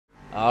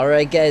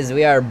Alright guys,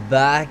 we are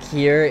back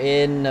here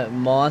in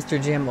Monster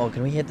Jam. Oh,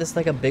 can we hit this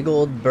like a big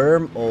old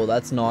berm? Oh,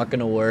 that's not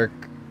gonna work.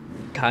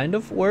 Kind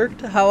of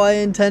worked how I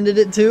intended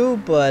it to,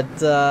 but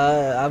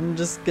I'm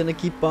just gonna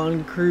keep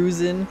on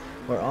cruising.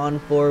 We're on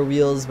four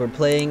wheels. We're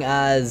playing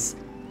as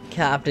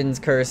Captain's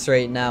Curse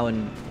right now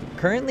and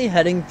currently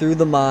heading through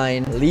the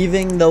mine,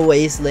 leaving the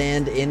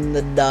wasteland in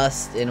the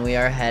dust, and we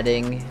are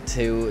heading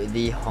to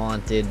the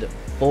haunted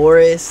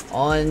forest,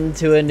 on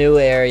to a new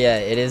area.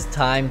 It is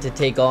time to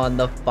take on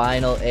the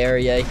final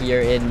area here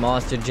in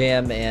Monster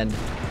Jam, and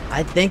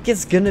I think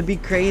it's gonna be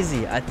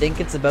crazy. I think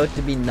it's about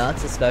to be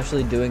nuts,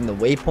 especially doing the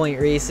waypoint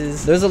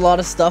races. There's a lot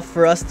of stuff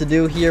for us to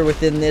do here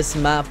within this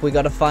map. We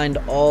gotta find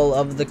all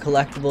of the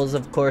collectibles,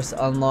 of course,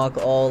 unlock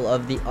all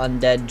of the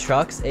undead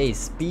trucks. Hey,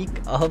 speak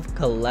of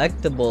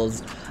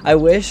collectibles, I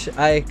wish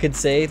I could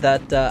say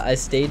that I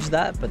staged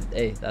that, but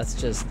hey, that's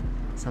just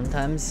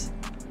sometimes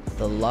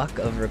the luck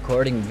of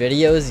recording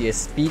videos. You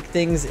speak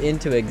things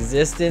into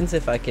existence.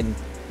 If I can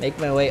make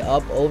my way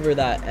up over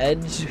that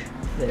edge,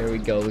 there we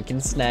go. We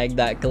can snag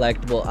that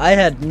collectible. I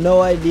had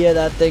no idea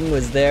that thing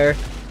was there.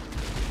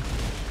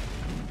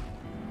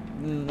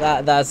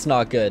 That's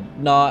not good.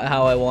 Not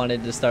how I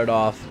wanted to start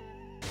off.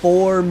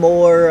 4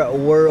 more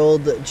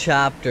world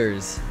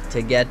chapters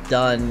to get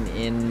done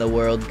in the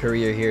world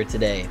career here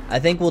today. I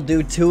think we'll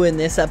do 2 in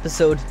this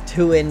episode,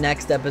 2 in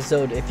next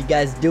episode. If you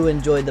guys do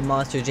enjoy the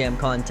Monster Jam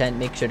content,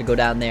 make sure to go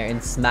down there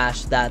and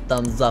smash that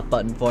thumbs up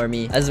button for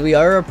me. As we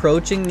are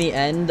approaching the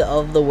end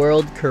of the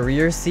world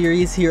career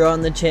series here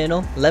on the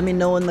channel, let me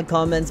know in the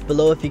comments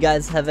below if you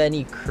guys have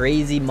any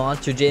crazy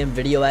Monster Jam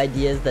video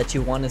ideas that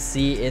you want to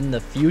see in the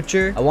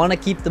future. I want to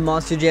keep the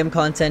Monster Jam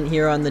content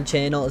here on the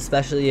channel,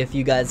 especially if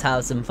you guys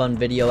have some fun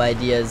video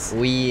ideas.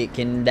 We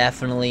can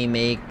definitely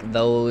make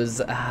those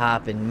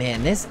happen.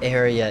 Man, this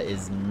area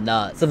is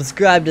nuts.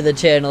 Subscribe to the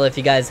channel if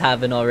you guys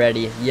haven't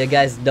already. You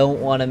guys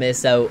don't want to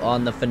miss out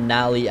on the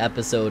finale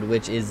episode,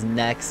 which is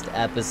next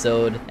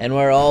episode, and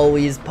we're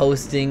always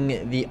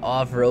posting the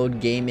off-road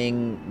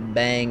gaming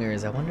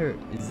bangers. I wonder,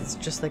 is this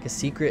just like a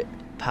secret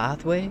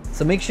pathway?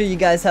 So make sure you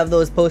guys have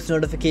those post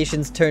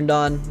notifications turned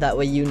on, that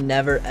way you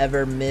never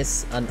ever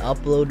miss an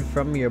upload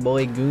from your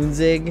boy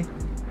Goonzig.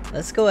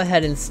 Let's go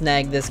ahead and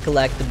snag this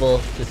collectible,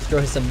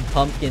 destroy some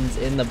pumpkins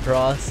in the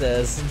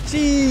process.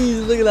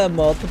 Jeez, look at that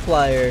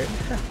multiplier.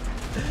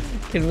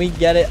 Can we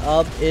get it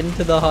up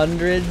into the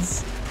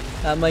hundreds?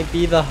 That might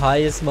be the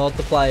highest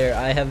multiplier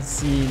I have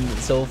seen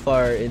so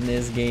far in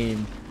this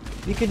game.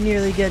 You could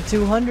nearly get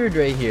 200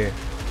 right here.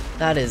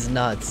 That is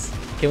nuts.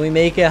 Can we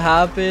make it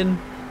happen?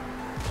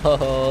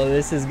 Oh,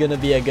 this is gonna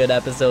be a good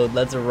episode.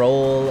 Let's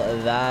roll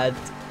that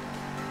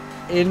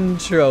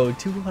intro.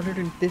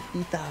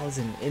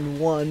 250,000 in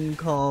one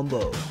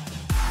combo.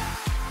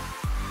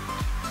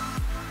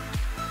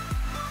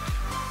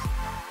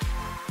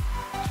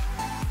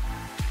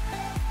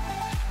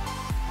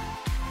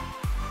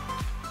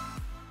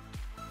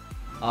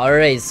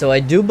 Alright, so I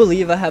do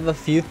believe I have a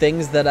few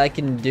things that I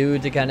can do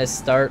to kind of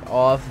start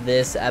off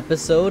this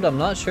episode. I'm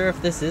not sure if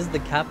this is the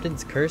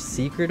Captain's Curse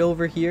secret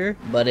over here,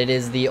 but it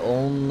is the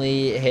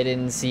only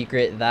hidden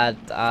secret that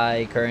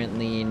I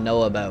currently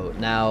know about.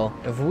 Now,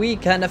 if we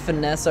kind of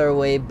finesse our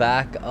way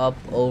back up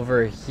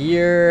over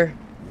here,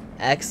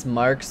 X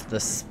marks the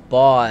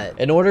spot.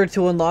 In order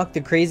to unlock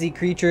the crazy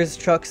creatures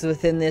trucks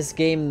within this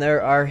game,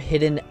 there are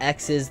hidden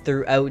X's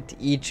throughout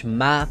each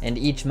map, and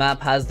each map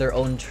has their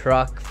own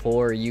truck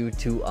for you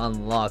to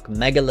unlock.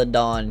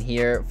 Megalodon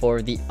here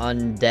for the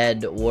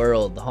undead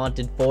world. The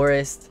haunted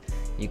forest,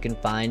 you can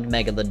find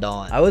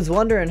Megalodon. I was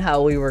wondering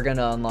how we were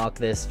gonna unlock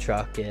this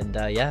truck, and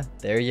yeah,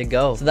 there you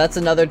go. So that's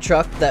another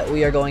truck that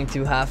we are going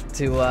to have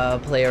to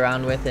play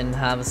around with and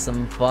have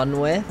some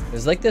fun with.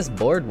 There's like this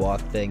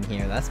boardwalk thing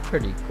here. That's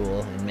pretty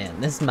cool. And man,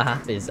 this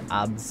map is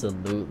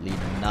absolutely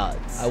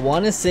nuts. I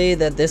want to say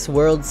that this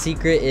world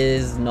secret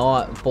is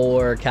not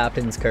for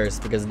Captain's Curse,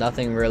 because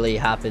nothing really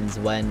happens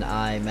when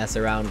I mess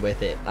around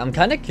with it. I'm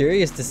kind of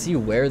curious to see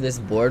where this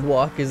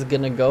boardwalk is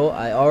gonna go.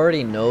 I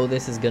already know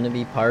this is gonna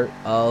be part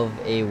of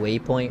a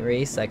waypoint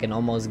race. I can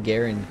almost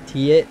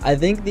guarantee it. I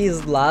think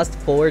these last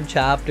 4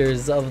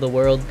 chapters of the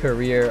world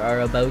career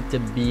are about to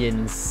be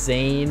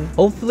insane.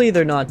 Hopefully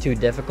they're not too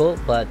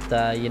difficult, but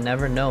you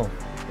never know.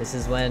 This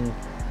is when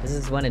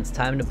it's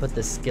time to put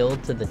the skill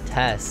to the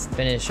test.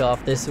 Finish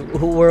off this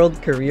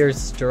world career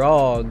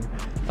strong.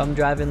 If I'm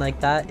driving like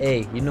that,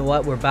 hey, you know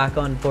what? We're back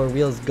on 4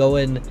 wheels,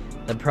 going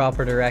the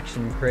proper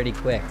direction pretty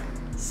quick.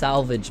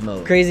 Salvage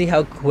mode. Crazy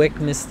how quick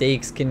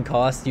mistakes can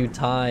cost you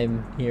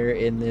time here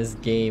in this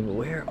game.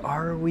 Where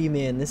are we,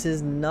 man? This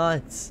is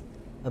nuts.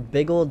 A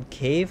big old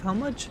cave? How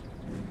much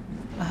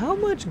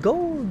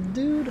gold,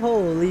 dude?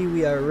 Holy,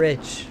 we are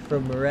rich.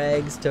 From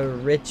rags to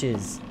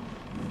riches.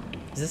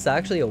 Is this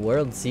actually a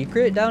world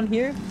secret down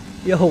here?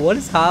 Yo, what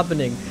is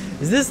happening?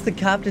 Is this the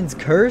Captain's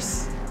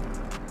Curse?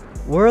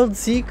 World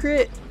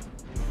secret?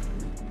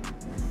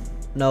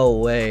 No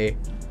way.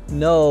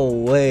 No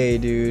way,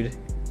 dude.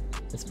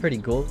 It's pretty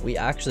cool. We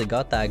actually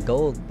got that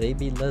gold,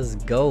 baby. Let's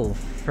go.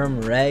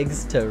 From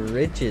rags to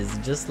riches,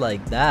 just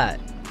like that.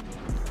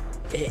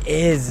 It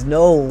is.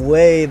 No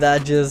way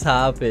that just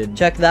happened.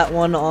 Check that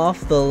one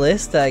off the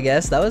list, I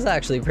guess. That was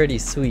actually pretty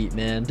sweet,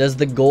 man. Does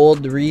the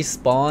gold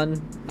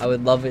respawn? I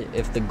would love it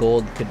if the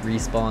gold could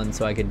respawn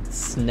so I could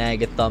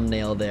snag a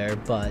thumbnail there,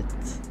 but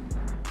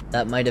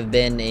that might have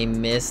been a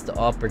missed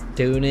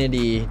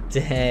opportunity.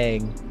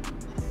 Dang.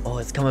 Oh,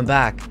 it's coming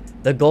back.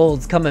 The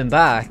gold's coming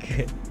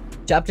back.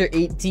 Chapter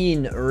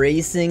 18,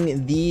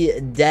 Racing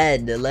the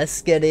Dead.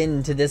 Let's get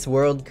into this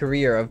world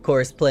career, of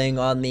course playing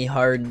on the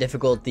hard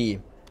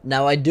difficulty.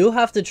 Now, I do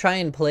have to try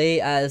and play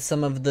as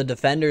some of the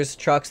Defenders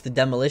trucks, the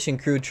Demolition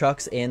Crew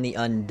trucks, and the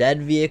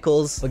Undead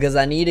vehicles, because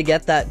I need to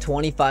get that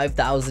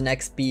 25,000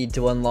 XP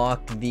to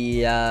unlock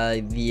the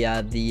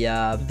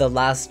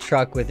last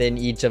truck within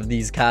each of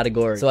these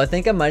categories. So I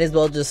think I might as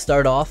well just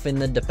start off in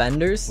the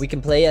Defenders. We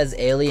can play as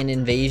Alien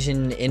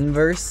Invasion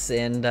Inverse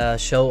and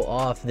show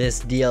off this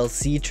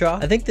DLC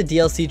truck. I think the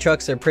DLC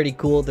trucks are pretty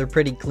cool. They're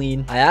pretty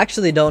clean. I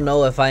actually don't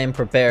know if I am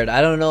prepared.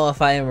 I don't know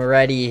if I am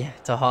ready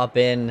to hop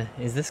in.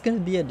 Is this going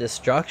to be a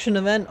destruction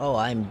event? Oh,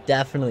 I'm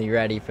definitely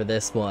ready for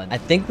this one. I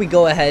think we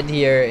go ahead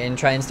here and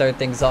try and start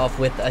things off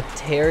with a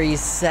Terry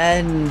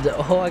Send.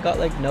 Oh, I got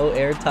like no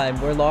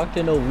airtime. We're locked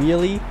in a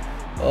wheelie.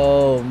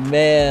 Oh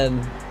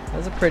man, that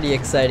was a pretty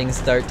exciting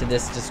start to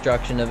this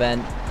destruction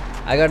event.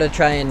 I gotta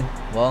try and,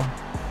 well,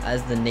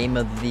 as the name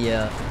of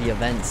the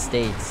event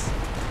states,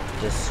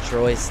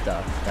 destroy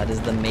stuff. That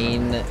is the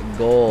main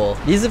goal.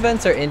 These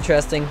events are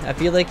interesting. I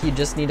feel like you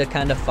just need to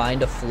kind of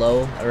find a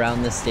flow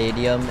around the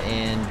stadium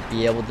and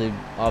be able to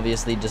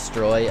obviously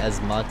destroy as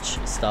much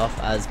stuff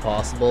as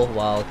possible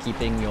while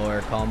keeping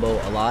your combo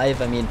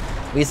alive. I mean,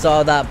 we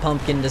saw that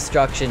pumpkin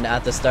destruction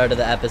at the start of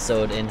the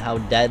episode and how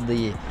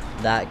deadly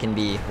that can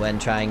be when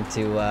trying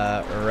to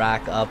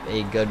rack up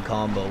a good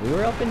combo. We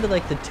were up into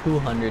like the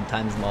 200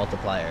 times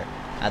multiplier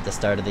at the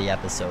start of the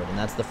episode, and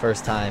that's the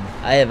first time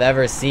I have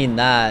ever seen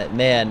that.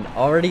 Man,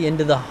 already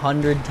into the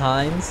 100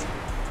 times.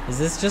 Is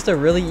this just a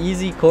really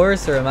easy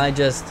course, or am I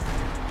just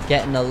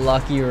getting a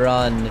lucky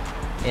run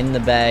in the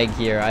bag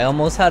here? I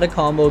almost had a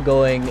combo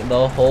going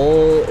the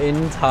whole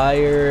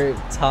entire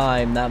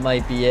time. That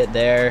might be it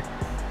there.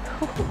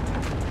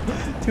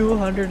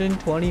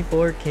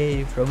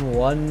 224k from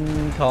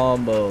one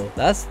combo.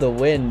 That's the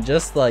win,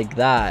 just like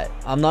that.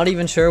 I'm not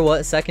even sure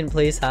what second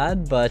place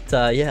had, but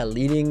yeah,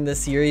 leading the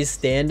series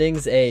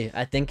standings. Hey,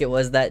 I think it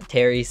was that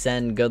Terry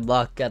Send. Good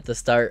luck at the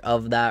start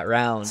of that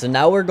round. So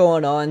now we're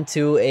going on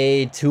to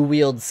a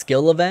two-wheeled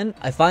skill event.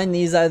 I find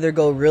these either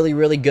go really,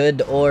 really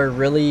good or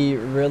really,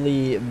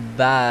 really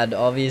bad.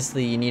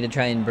 Obviously, you need to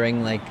try and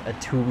bring like a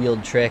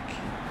two-wheeled trick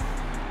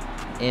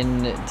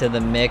into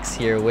the mix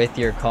here with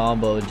your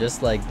combo,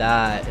 just like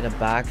that. Hit a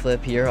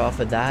backflip here off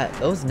of that.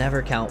 Those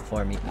never count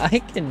for me. I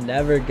can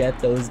never get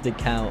those to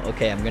count.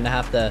 Okay, I'm gonna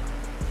have to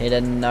hit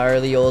a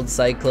gnarly old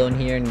cyclone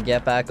here and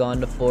get back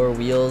onto four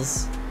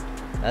wheels.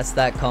 That's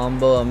that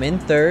combo. I'm in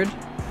third.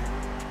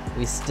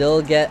 We still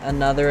get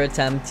another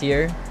attempt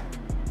here.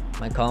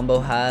 My combo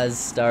has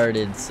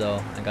started,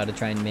 so I gotta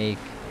try and make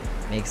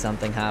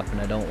something happen.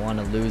 I don't want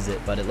to lose it,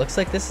 but it looks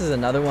like this is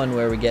another one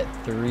where we get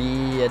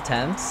 3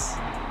 attempts.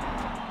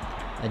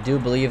 I do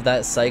believe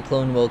that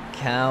cyclone will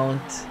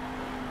count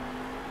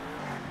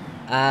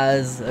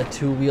as a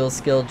two-wheel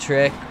skill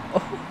trick.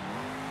 Oh,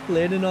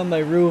 landing on my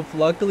roof.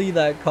 Luckily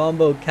that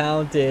combo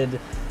counted.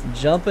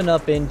 Jumping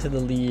up into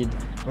the lead.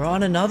 We're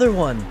on another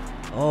one.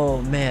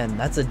 Oh man,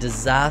 that's a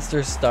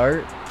disaster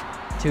start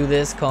to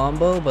this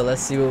combo, but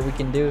let's see what we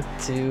can do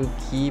to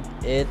keep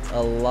it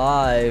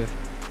alive.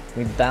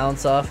 We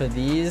bounce off of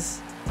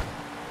these.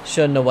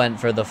 Shouldn't have went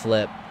for the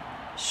flip.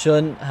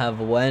 Shouldn't have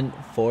went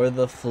for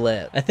the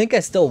flip. I think I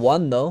still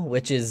won though,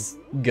 which is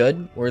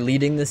good. We're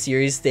leading the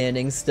series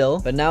standings still,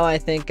 but now I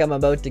think I'm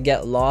about to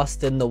get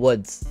lost in the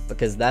woods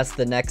because that's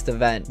the next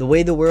event. The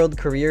way the world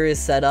career is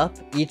set up,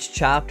 each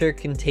chapter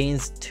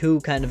contains 2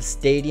 kind of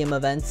stadium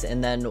events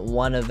and then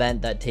 1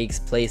 event that takes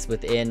place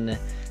within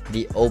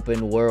the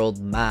open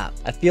world map.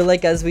 I feel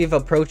like as we've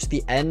approached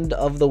the end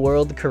of the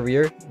world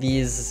career,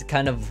 these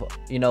kind of,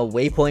 you know,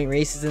 waypoint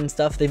races and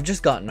stuff, they've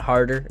just gotten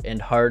harder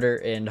and harder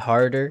and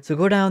harder. So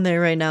go down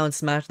there right now and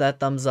smash that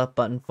thumbs up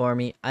button for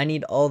me. I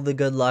need all the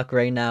good luck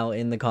right now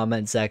in the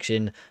comment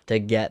section to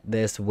get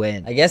this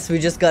win. I guess we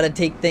just gotta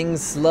take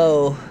things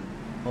slow.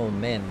 Oh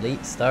man,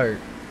 late start.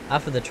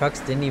 Half of the trucks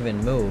didn't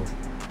even move.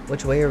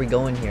 Which way are we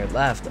going here?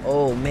 Left.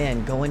 Oh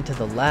man, going to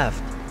the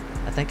left.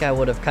 I think I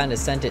would have kind of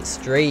sent it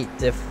straight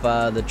if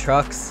the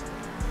trucks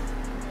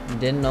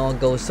didn't all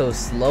go so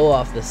slow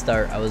off the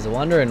start. I was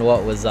wondering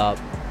what was up.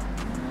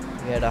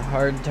 We had a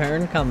hard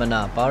turn coming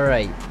up.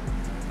 Alright.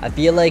 I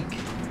feel like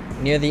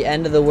near the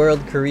end of the world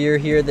career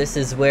here, this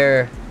is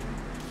where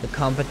the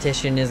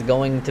competition is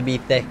going to be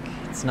thick.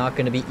 It's not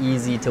going to be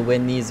easy to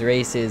win these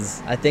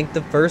races. I think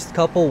the first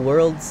couple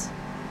worlds,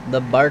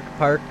 the Bark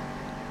Park,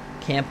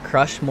 Camp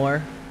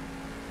Crushmore,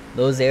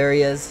 those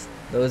areas,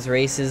 those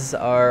races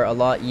are a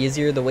lot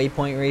easier, the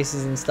waypoint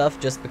races and stuff,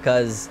 just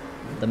because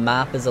the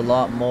map is a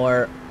lot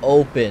more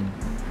open.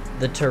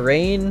 The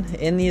terrain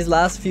in these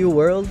last few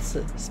worlds,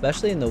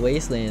 especially in the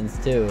wastelands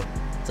too,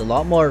 it's a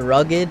lot more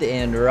rugged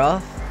and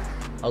rough.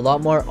 A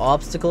lot more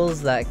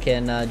obstacles that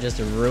can just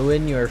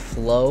ruin your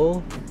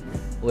flow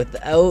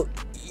without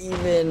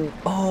even...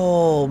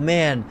 Oh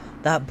man,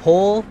 that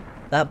pole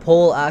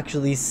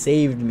actually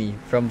saved me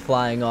from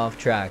flying off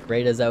track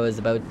right as I was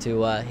about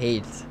to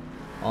hate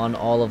on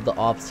all of the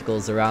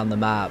obstacles around the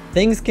map.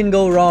 Things can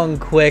go wrong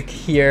quick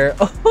here.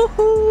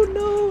 Oh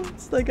no,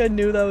 it's like I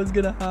knew that was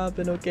gonna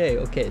happen. Okay,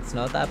 it's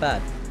not that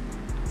bad.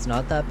 It's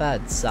not that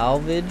bad.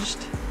 Salvaged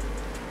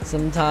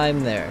some time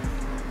there.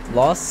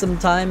 Lost some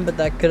time, but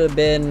that could have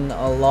been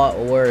a lot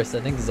worse.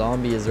 I think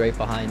zombie is right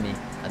behind me.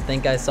 I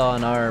think I saw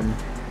an arm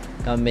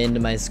come into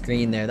my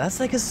screen there. That's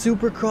like a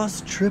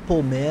Supercross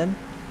triple, man.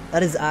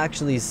 That is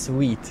actually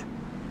sweet.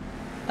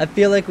 I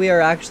feel like we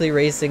are actually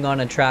racing on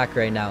a track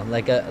right now,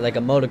 like a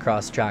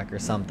motocross track or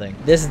something.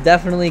 This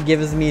definitely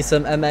gives me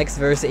some MX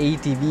vs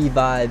ATV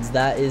vibes,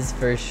 that is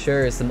for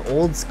sure. Some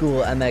old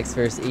school MX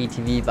vs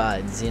ATV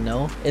vibes, you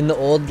know? In the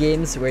old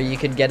games where you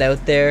could get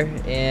out there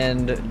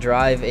and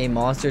drive a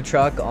monster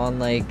truck on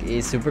like a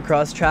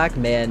Supercross track,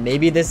 man,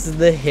 maybe this is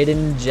the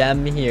hidden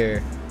gem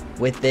here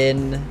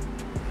within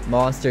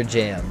Monster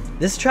Jam.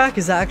 This track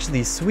is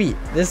actually sweet.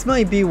 This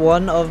might be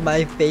one of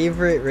my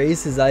favorite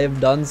races I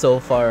have done so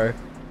far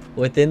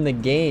within the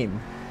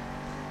game.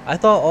 I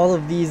thought all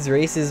of these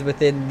races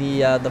within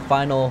the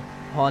final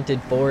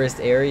haunted forest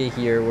area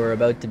here were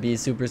about to be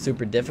super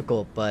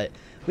difficult, but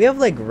we have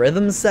like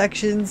rhythm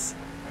sections,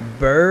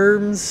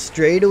 berms,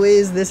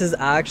 straightaways. This is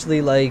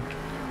actually like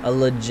a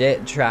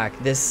legit track.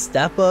 This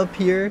step up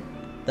here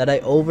that I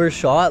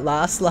overshot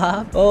last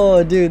lap,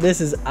 oh dude,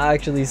 this is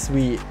actually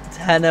sweet.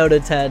 10 out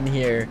of 10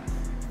 here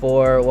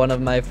for one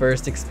of my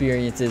first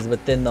experiences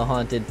within the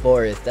haunted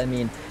forest. I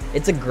mean,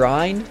 it's a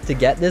grind to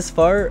get this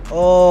far.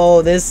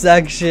 Oh, this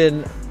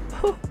section.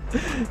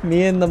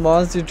 Me and the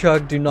monster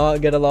truck do not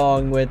get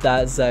along with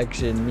that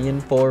section. Me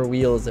and 4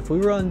 wheels. If we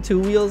were on 2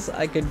 wheels,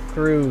 I could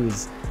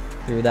cruise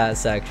through that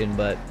section,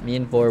 but me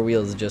and 4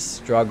 wheels just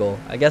struggle.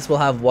 I guess we'll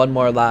have one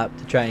more lap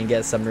to try and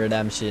get some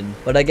redemption.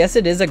 But I guess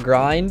it is a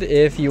grind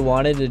if you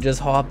wanted to just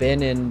hop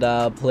in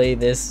and play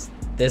this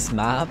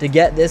map. To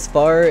get this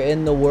far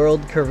in the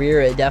world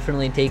career, it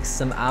definitely takes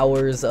some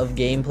hours of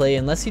gameplay.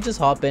 Unless you just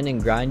hop in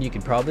and grind, you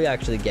could probably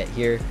actually get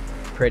here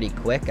pretty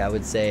quick, I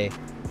would say.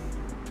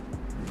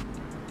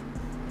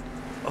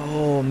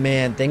 Oh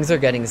man, things are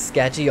getting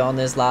sketchy on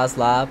this last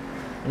lap.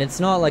 And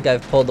it's not like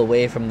I've pulled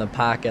away from the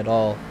pack at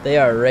all. They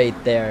are right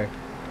there.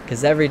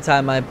 Because every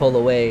time I pull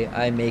away,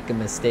 I make a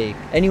mistake.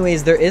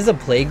 Anyways, there is a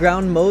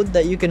playground mode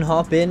that you can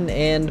hop in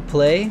and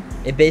play.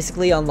 It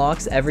basically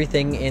unlocks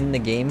everything in the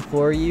game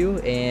for you,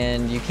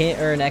 and you can't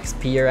earn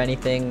XP or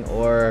anything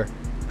or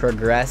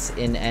progress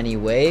in any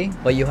way,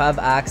 but you have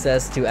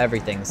access to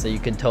everything, so you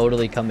can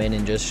totally come in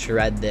and just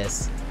shred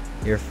this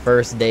your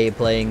first day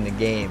playing the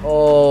game.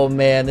 Oh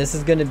man, this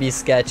is gonna be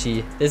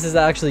sketchy. This is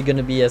actually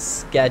gonna be a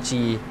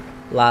sketchy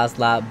last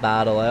lap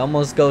battle. I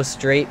almost go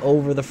straight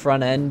over the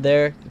front end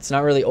there. It's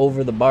not really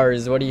over the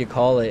bars. What do you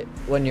call it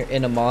when you're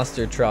in a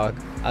monster truck?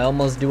 I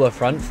almost do a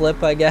front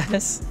flip, I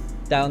guess,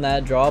 down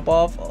that drop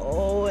off.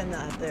 Oh, and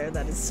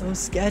that is so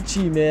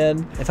sketchy,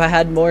 man. If I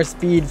had more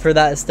speed for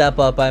that step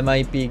up, I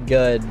might be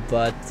good,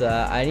 but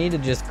I need to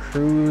just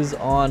cruise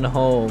on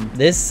home.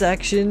 This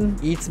section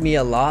eats me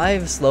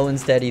alive, slow and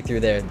steady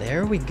through there.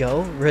 There we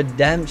go.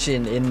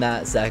 Redemption in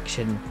that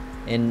section.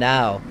 And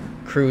now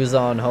cruise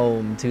on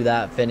home to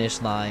that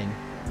finish line.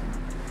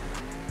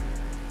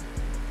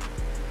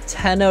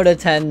 10 out of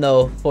 10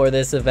 though for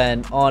this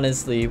event.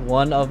 Honestly,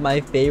 one of my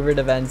favorite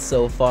events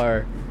so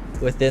far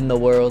within the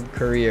world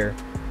career.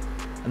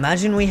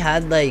 Imagine we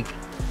had like,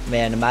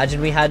 man, imagine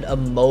we had a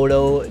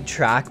Moto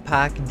track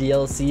pack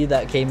DLC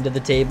that came to the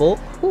table.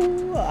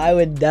 Ooh, I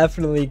would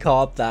definitely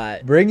cop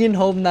that. Bringing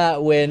home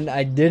that win.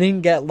 I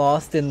didn't get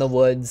lost in the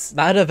woods.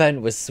 That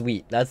event was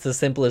sweet. That's the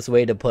simplest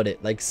way to put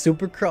it. Like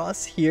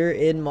Supercross here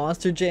in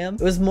Monster Jam,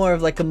 it was more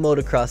of like a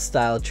motocross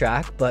style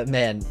track, but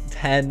man,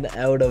 10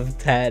 out of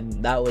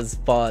 10. That was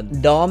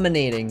fun.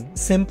 Dominating,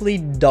 simply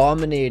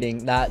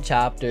dominating that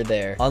chapter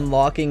there.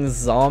 Unlocking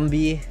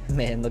zombie.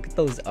 Man, look at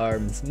those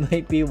arms.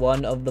 Might be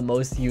one of the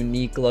most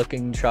unique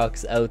looking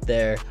trucks out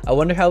there. I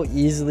wonder how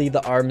easily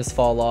the arms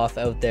fall off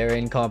out there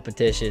in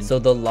competition. So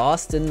the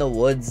Lost in the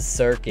Woods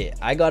circuit,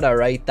 I gotta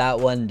write that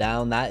one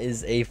down. That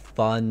is a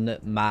fun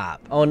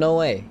map. Oh no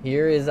way,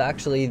 here is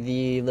actually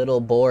the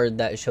little board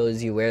that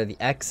shows you where the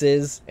X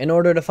is. In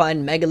order to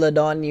find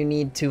Megalodon, you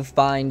need to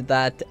find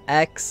that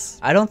X.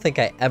 I don't think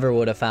I ever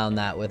would have found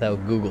that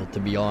without Google, to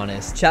be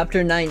honest.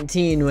 Chapter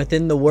 19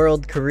 within the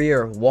world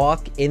career,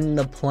 walk in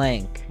the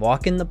plank.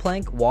 Walk in the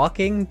plank?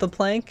 Walking the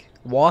plank?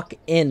 Walk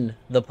in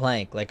the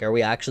plank. Like, are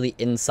we actually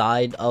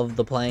inside of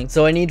the plank?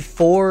 So I need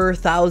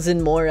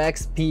 4,000 more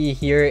XP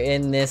here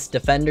in this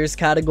defenders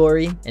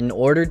category in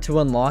order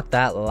to unlock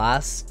that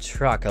last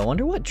truck. I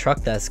wonder what truck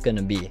that's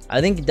gonna be. I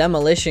think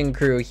demolition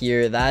crew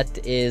here,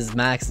 that is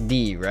max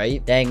D,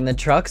 right? Dang, the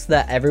trucks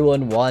that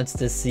everyone wants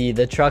to see,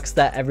 the trucks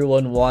that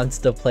everyone wants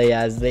to play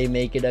as, they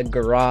make it a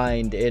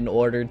grind in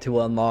order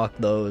to unlock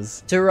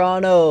those.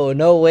 Toronto,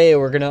 no way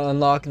we're gonna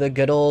unlock the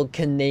good old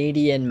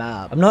Canadian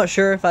map. I'm not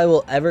sure if I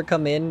will ever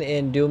come in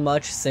and do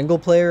much single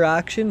player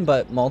action,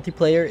 but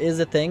multiplayer is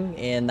a thing,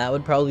 and that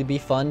would probably be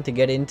fun to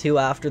get into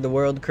after the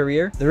World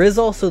Career. There is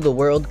also the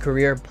World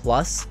Career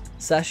Plus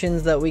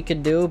sessions that we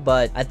could do,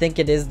 but I think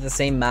it is the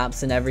same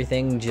maps and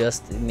everything,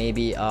 just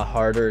maybe a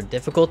harder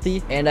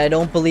difficulty. And I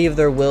don't believe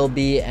there will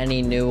be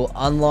any new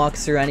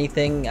unlocks or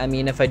anything. I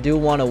mean, if I do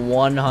want to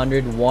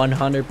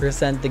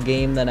 100% the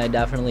game, then I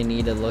definitely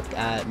need to look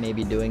at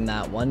maybe doing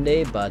that one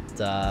day, but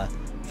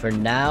for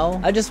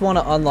now, I just want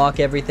to unlock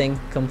everything,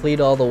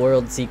 complete all the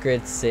world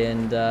secrets,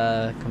 and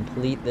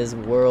complete this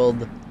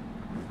world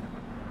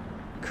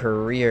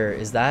career.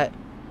 Is that...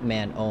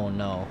 Man, oh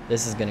no,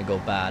 this is gonna go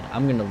bad.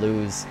 I'm gonna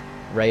lose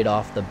right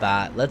off the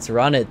bat. Let's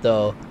run it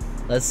though.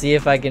 Let's see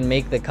if I can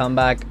make the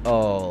comeback.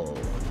 Oh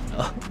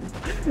no.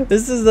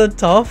 This is a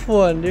tough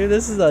one, dude.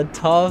 This is a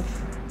tough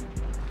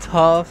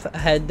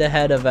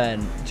head-to-head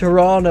event.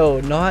 Toronto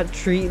not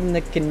treating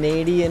the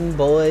Canadian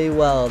boy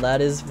well,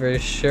 that is for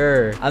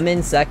sure. I'm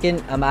in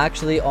second. I'm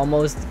actually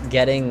almost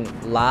getting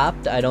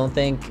lapped. I don't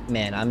think...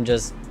 Man, I'm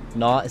just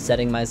not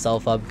setting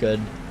myself up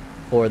good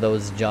for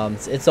those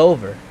jumps. It's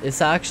over.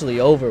 It's actually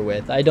over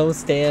with. I don't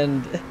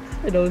stand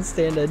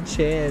a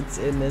chance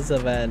in this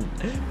event.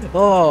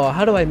 Oh,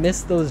 how do I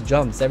miss those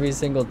jumps every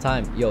single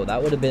time? Yo, that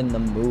would have been the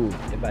move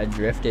if I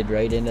drifted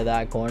right into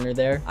that corner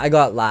there. I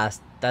got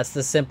last. That's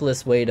the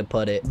simplest way to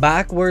put it.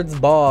 Backwards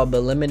Bob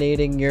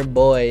eliminating your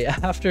boy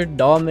after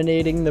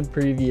dominating the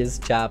previous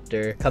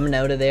chapter. Coming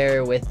out of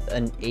there with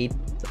an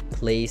 8th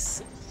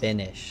place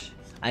finish.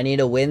 I need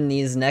to win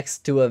these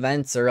next 2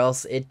 events or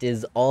else it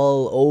is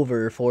all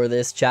over for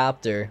this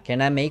chapter.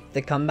 Can I make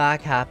the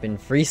comeback happen?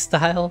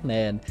 Freestyle?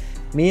 Man,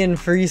 me and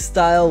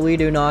freestyle, we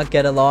do not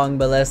get along,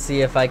 but let's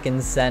see if I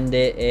can send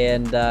it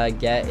and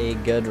get a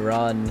good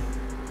run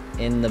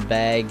in the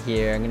bag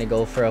here. I'm gonna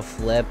go for a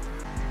flip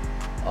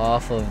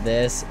off of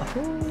this.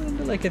 Oh,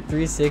 into like a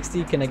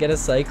 360. Can I get a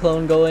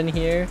cyclone going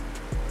here?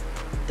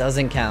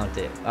 Doesn't count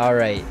it.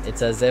 Alright,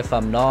 it's as if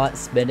I'm not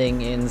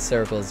spinning in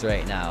circles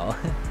right now.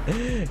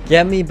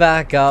 Get me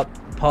back up.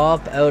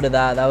 Pop out of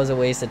that. That was a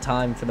waste of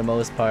time for the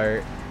most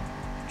part.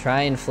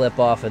 Try and flip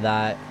off of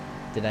that.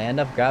 Did I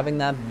end up grabbing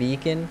that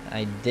beacon?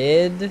 I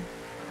did.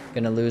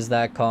 Gonna lose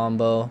that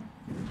combo.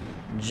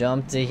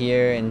 Jump to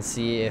here and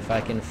see if I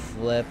can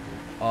flip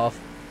off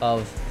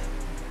of...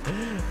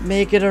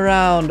 Make it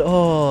around.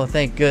 Oh,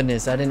 thank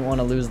goodness. I didn't want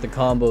to lose the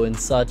combo in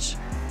such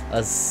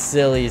a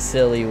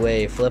silly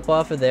way. Flip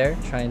off of there.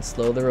 Try and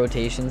slow the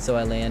rotation so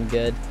I land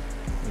good.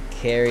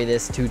 Carry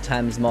this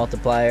 2x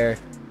multiplier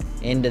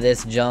into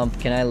this jump.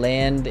 Can I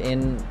land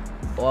in...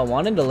 Well, I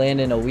wanted to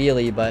land in a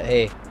wheelie, but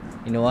hey,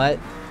 you know what?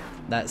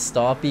 That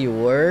stoppy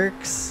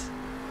works.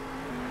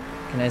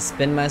 Can I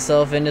spin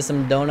myself into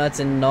some donuts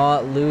and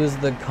not lose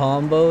the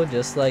combo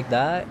just like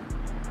that?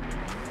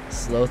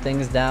 Slow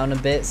things down a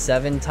bit.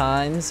 7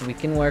 times. We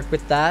can work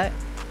with that.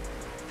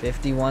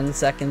 51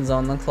 seconds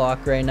on the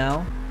clock right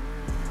now.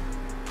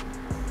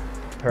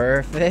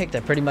 Perfect. I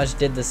pretty much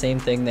did the same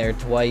thing there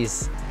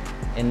twice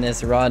in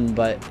this run,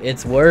 but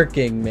it's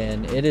working,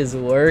 man. It is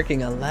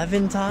working.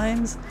 11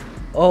 times?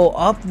 Oh,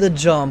 up the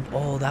jump.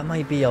 Oh, that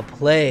might be a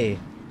play.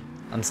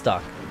 I'm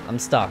stuck. I'm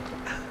stuck.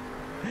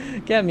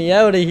 Get me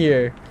out of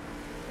here.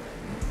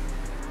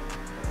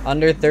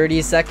 Under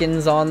 30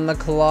 seconds on the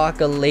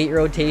clock. A late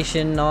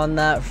rotation on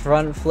that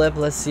front flip.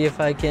 Let's see if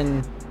I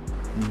can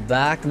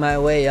back my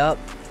way up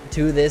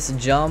to this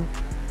jump.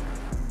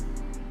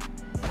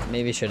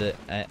 Maybe should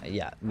have...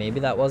 yeah, maybe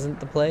that wasn't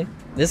the play.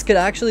 This could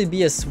actually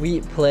be a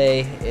sweet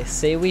play.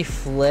 Say we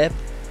flip...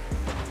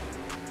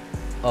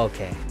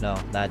 Okay, no,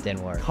 that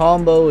didn't work.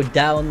 Combo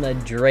down the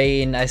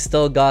drain. I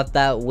still got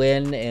that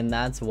win, and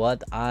that's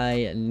what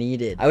I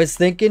needed. I was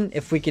thinking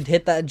if we could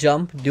hit that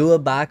jump, do a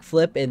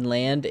backflip, and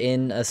land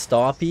in a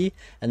stoppie,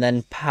 and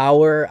then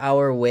power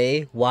our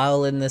way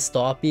while in the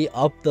stoppie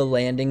up the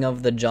landing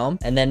of the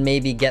jump, and then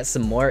maybe get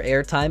some more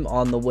airtime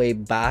on the way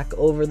back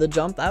over the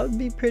jump. That would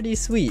be pretty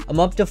sweet. I'm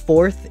up to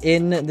 4th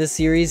in the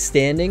series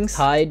standings,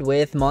 tied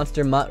with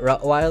Monster Mutt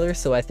Rottweiler,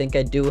 so I think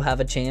I do have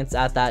a chance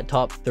at that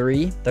top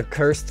 3. The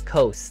Cursed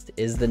Coast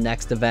is the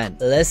next event.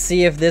 Let's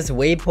see if this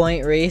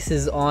waypoint race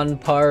is on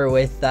par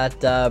with that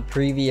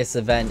previous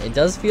event. It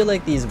does feel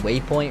like these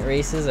waypoint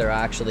races are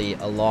actually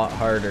a lot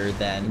harder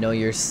than, you know,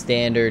 your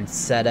standard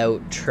set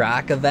out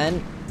track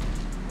event.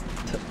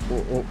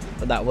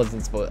 That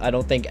wasn't supposed... I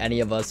don't think any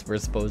of us were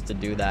supposed to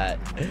do that.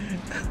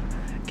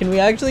 Can we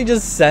actually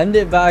just send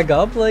it back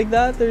up like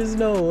that? There's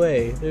no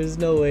way. There's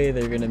no way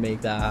they're gonna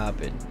make that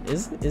happen.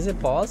 Is it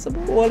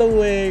possible? What a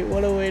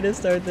way to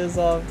start this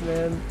off,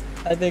 man.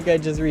 I think I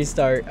just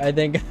restart. I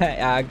think I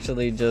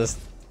actually just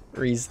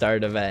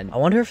restart event. I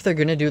wonder if they're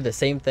gonna do the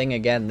same thing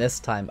again this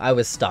time. I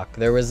was stuck.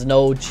 There was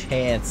no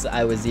chance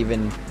I was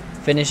even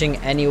finishing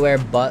anywhere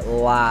but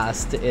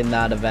last in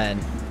that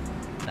event.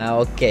 Now,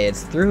 okay,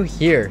 it's through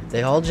here.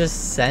 They all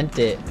just sent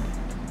it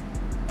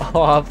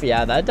off.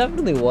 Yeah, that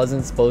definitely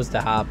wasn't supposed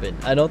to happen.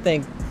 I don't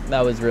think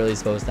that was really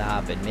supposed to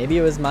happen. Maybe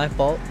it was my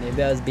fault.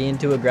 Maybe I was being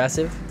too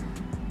aggressive.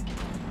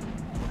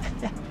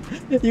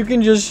 You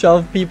can just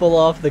shove people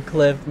off the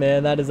cliff,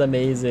 man. That is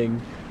amazing.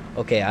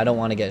 Okay, I don't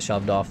want to get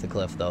shoved off the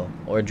cliff though,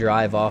 or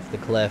drive off the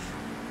cliff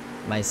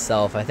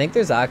myself. I think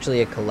there's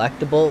actually a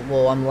collectible.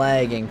 Whoa, I'm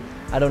lagging.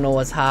 I don't know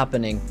what's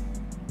happening.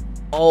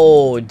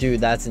 Oh, dude,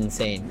 that's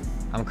insane.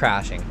 I'm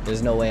crashing.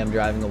 There's no way I'm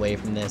driving away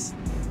from this.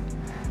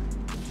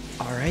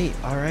 All right,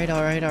 all right,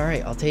 all right, all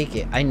right. I'll take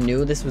it. I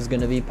knew this was going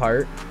to be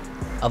part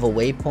of a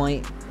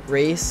waypoint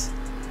race.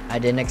 I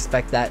didn't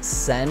expect that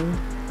send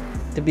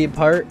to be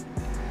part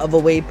of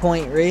a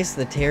waypoint race.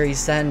 The Terry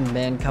Send,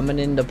 man, coming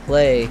into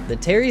play. The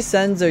Terry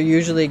Sends are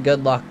usually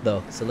good luck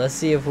though. So let's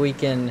see if we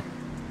can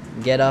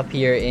get up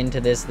here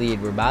into this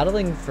lead. We're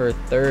battling for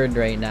third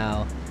right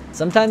now.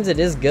 Sometimes it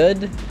is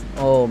good,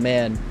 oh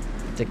man,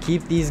 to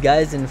keep these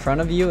guys in front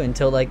of you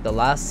until like the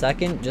last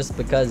second, just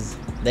because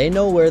they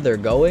know where they're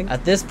going.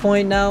 At this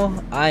point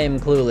now, I am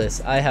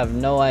clueless. I have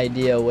no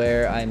idea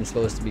where I'm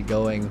supposed to be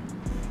going,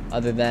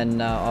 other than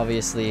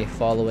obviously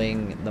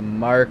following the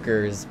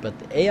markers. But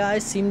the AI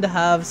seem to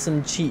have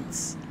some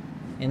cheats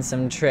and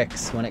some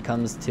tricks when it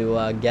comes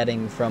to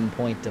getting from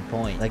point to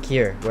point. Like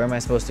here, where am I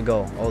supposed to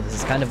go? Oh, this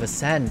is kind of a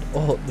send.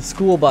 Oh, the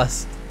school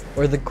bus,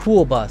 or the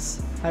cool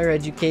bus. Higher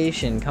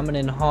education coming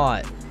in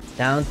hot.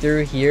 Down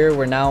through here,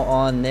 we're now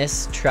on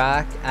this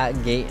track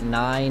at gate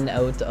 9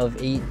 out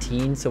of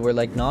 18. So we're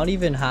like not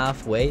even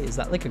halfway. Is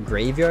that like a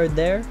graveyard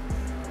there?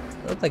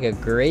 It looked like a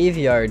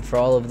graveyard for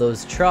all of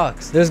those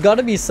trucks. There's got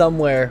to be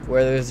somewhere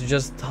where there's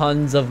just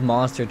tons of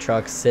monster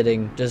trucks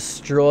sitting.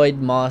 Destroyed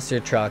monster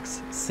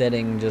trucks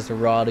sitting, just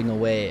rotting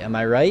away. Am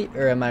I right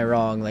or am I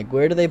wrong? Like,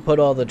 where do they put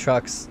all the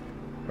trucks?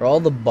 Or all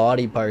the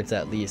body parts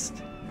at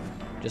least?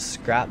 Just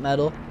scrap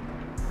metal?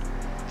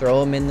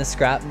 Throw them in the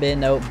scrap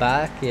bin out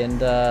back and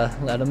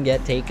let them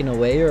get taken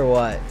away, or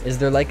what? Is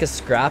there like a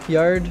scrap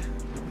yard?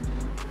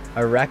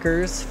 A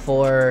wreckers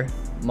for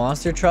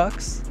monster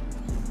trucks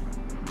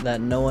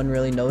that no one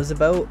really knows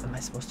about? Am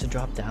I supposed to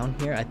drop down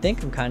here? I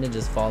think I'm kind of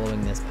just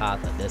following this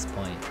path at this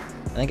point.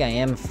 I think I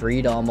am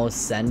free to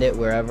almost send it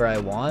wherever I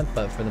want,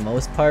 but for the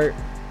most part,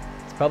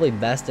 it's probably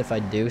best if I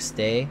do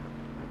stay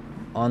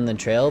on the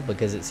trail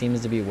because it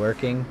seems to be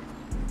working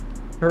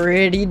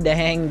pretty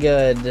dang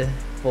good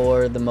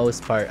for the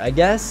most part. I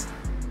guess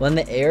when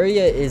the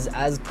area is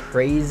as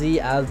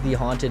crazy as the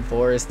haunted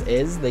forest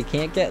is, they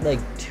can't get like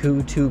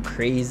too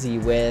crazy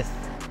with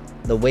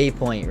the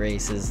waypoint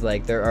races.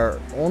 Like, there are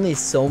only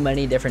so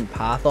many different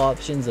path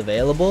options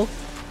available.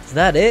 Is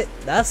that it?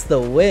 That's the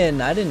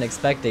win. I didn't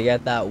expect to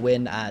get that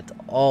win at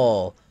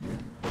all.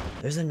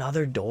 There's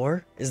another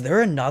door? Is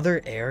there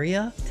another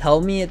area?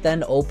 Tell me it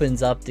then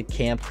opens up to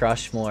Camp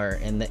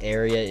Crushmore and the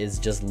area is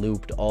just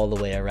looped all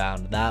the way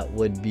around. That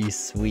would be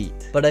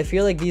sweet. But I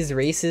feel like these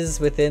races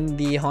within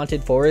the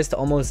haunted forest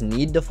almost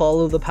need to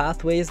follow the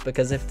pathways,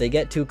 because if they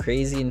get too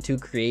crazy and too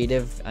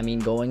creative, I mean,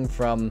 going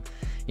from,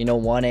 you know,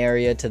 one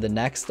area to the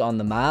next on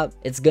the map,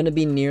 it's gonna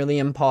be nearly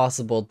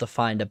impossible to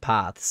find a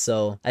path.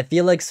 So I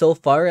feel like so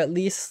far, at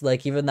least,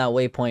 like even that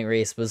waypoint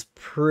race was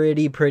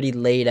pretty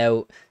laid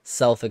out,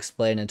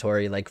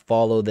 self-explanatory, like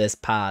follow this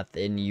path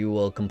and you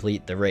will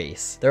complete the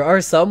race. There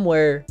are some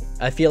where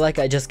I feel like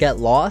I just get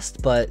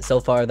lost, but so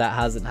far that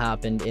hasn't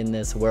happened in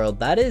this world.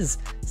 That is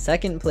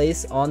second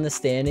place on the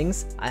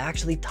standings. I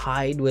actually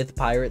tied with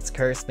Pirate's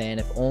Curse, man.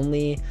 If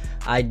only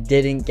I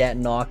didn't get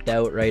knocked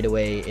out right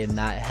away in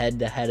that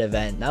head-to-head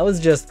event. That was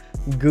just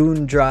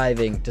goon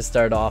driving to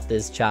start off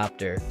this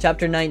chapter.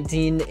 Chapter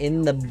 19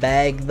 in the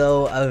bag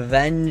though.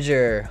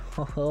 Avenger.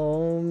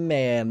 Oh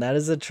man, that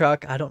is a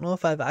truck. I don't know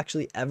if I've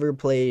actually ever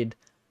played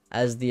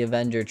as the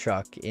Avenger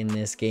truck in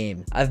this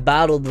game. I've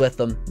battled with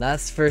them,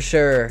 that's for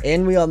sure.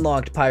 And we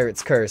unlocked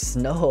Pirate's Curse.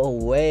 No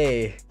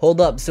way. Hold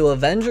up, so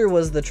Avenger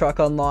was the truck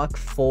unlock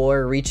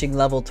for reaching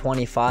level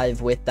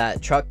 25 with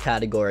that truck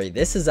category.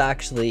 This is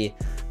actually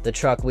the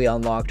truck we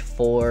unlocked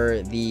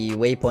for the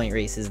waypoint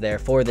races there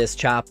for this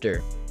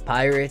chapter.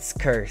 Pirate's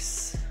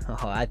Curse. Oh,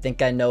 I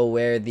think I know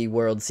where the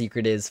world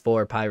secret is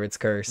for Pirate's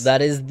Curse.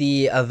 That is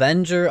the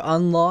Avenger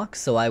unlock,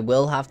 so I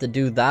will have to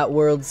do that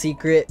world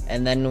secret.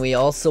 And then we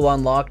also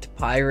unlocked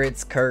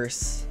Pirate's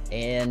Curse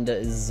and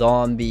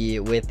Zombie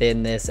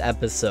within this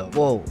episode.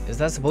 Whoa, is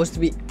that supposed to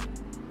be...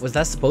 Was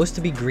that supposed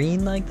to be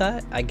green like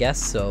that? I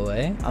guess so,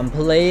 eh? I'm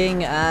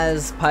playing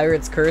as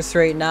Pirate's Curse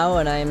right now,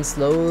 and I am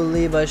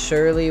slowly but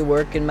surely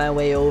working my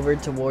way over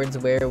towards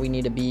where we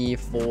need to be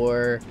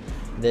for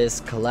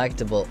this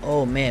collectible.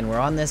 Oh man, we're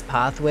on this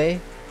pathway.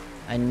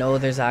 I know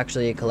there's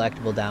actually a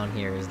collectible down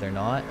here, is there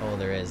not? Oh,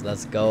 there is.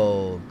 Let's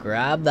go.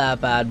 Grab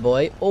that bad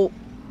boy. Oh,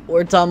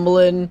 we're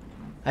tumbling.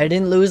 I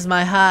didn't lose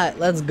my hat.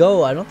 Let's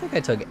go. I don't think I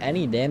took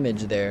any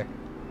damage there.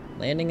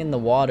 Landing in the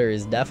water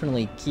is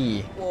definitely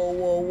key.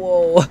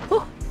 Whoa.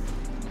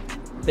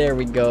 There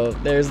we go.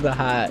 There's the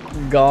hat.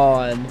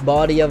 Gone.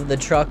 Body of the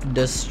truck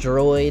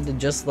destroyed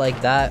just like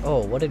that.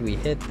 Oh, what did we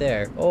hit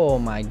there? Oh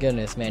my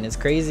goodness, man. It's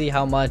crazy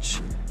how much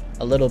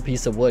a little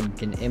piece of wood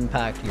can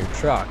impact your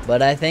truck.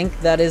 But I think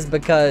that is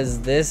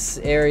because this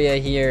area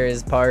here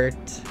is part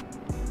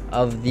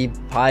of the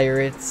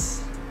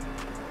Pirate's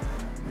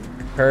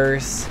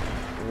Curse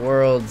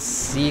world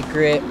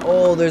secret.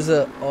 Oh, there's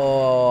a...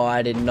 Oh,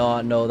 I did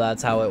not know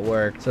that's how it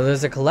worked. So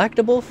there's a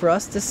collectible for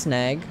us to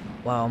snag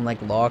Wow, I'm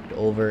like locked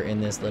over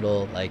in this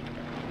little like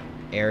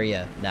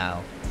area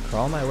now.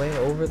 Crawl my way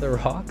over the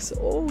rocks.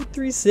 Oh,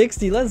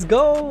 360, let's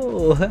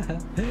go.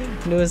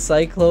 Into a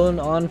cyclone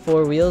on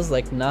 4 wheels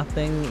like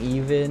nothing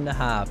even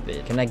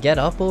happened. Can I get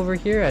up over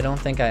here? I don't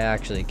think I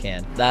actually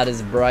can. That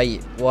is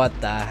bright. What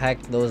the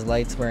heck? Those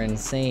lights were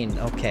insane.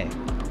 Okay,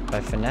 if I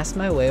finesse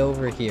my way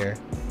over here,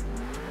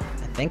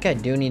 I think I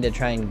do need to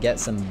try and get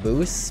some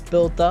boosts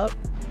built up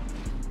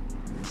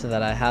so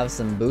that I have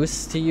some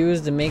boosts to use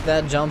to make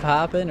that jump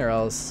happen, or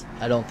else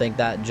I don't think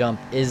that jump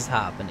is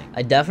happening.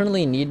 I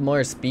definitely need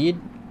more speed,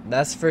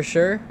 that's for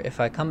sure.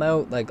 If I come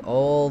out like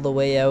all the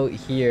way out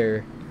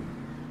here,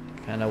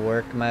 kind of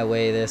work my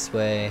way this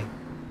way,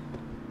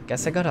 I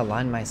guess I gotta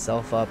line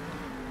myself up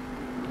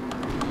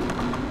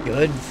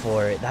good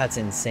for it. That's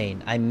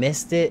insane. I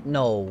missed it?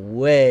 No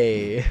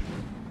way.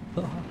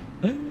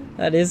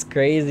 That is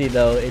crazy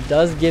though. It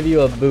does give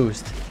you a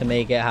boost to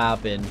make it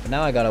happen. But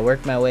now I gotta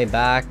work my way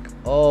back.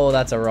 Oh,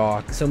 that's a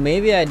rock. So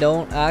maybe I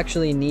don't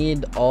actually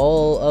need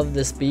all of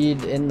the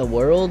speed in the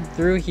world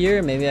through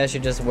here. Maybe I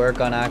should just work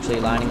on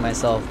actually lining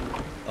myself.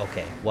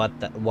 Okay, what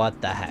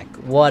the heck?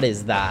 What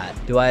is that?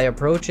 Do I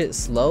approach it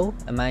slow?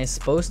 Am I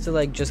supposed to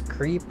like just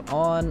creep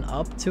on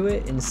up to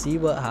it and see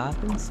what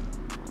happens?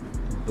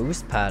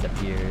 Boost pad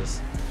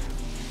appears.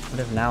 What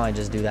if now I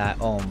just do that?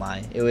 Oh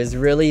my, it was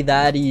really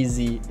that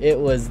easy. It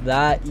was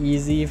that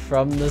easy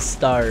from the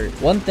start.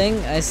 One thing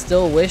I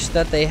still wish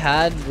that they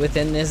had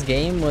within this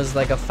game was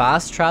like a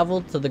fast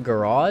travel to the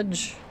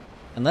garage.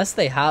 Unless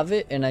they have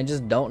it and I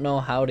just don't know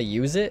how to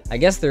use it. I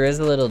guess there is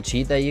a little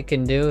cheat that you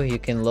can do. You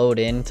can load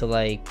into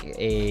like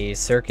a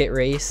circuit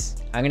race.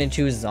 I'm gonna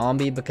choose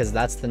zombie because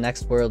that's the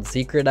next world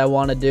secret I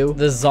want to do.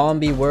 The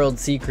zombie world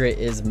secret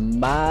is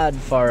mad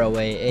far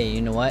away. Hey, you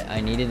know what? I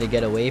needed to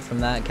get away from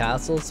that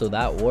castle, so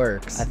that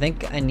works. I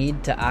think I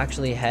need to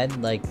actually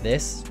head like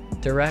this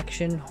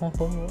direction.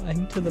 Oh,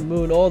 I'm to the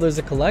moon. Oh, there's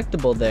a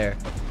collectible there.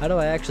 How do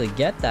I actually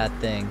get that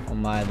thing? Oh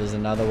my, there's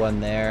another one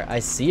there. I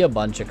see a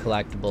bunch of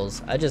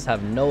collectibles. I just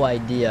have no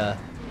idea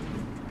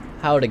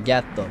how to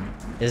get them.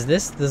 Is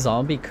this the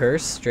zombie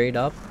curse straight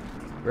up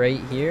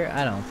right here?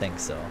 I don't think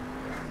so.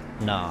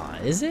 Nah,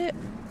 is it?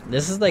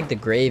 This is like the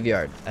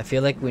graveyard. I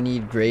feel like we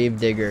need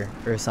Gravedigger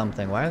or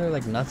something. Why are there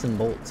like nuts and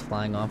bolts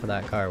flying off of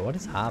that car? What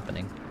is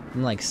happening?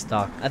 I'm like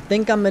stuck. I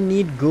think I'm gonna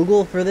need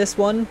Google for this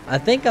one. I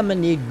think I'm gonna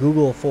need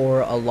Google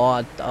for a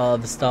lot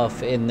of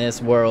stuff in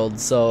this world.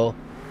 So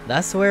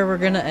that's where we're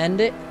gonna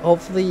end it.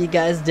 Hopefully you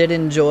guys did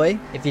enjoy.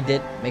 If you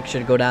did, make sure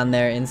to go down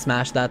there and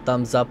smash that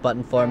thumbs up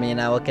button for me. And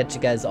I will catch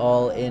you guys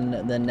all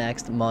in the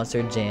next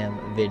Monster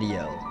Jam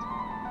video.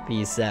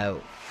 Peace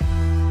out.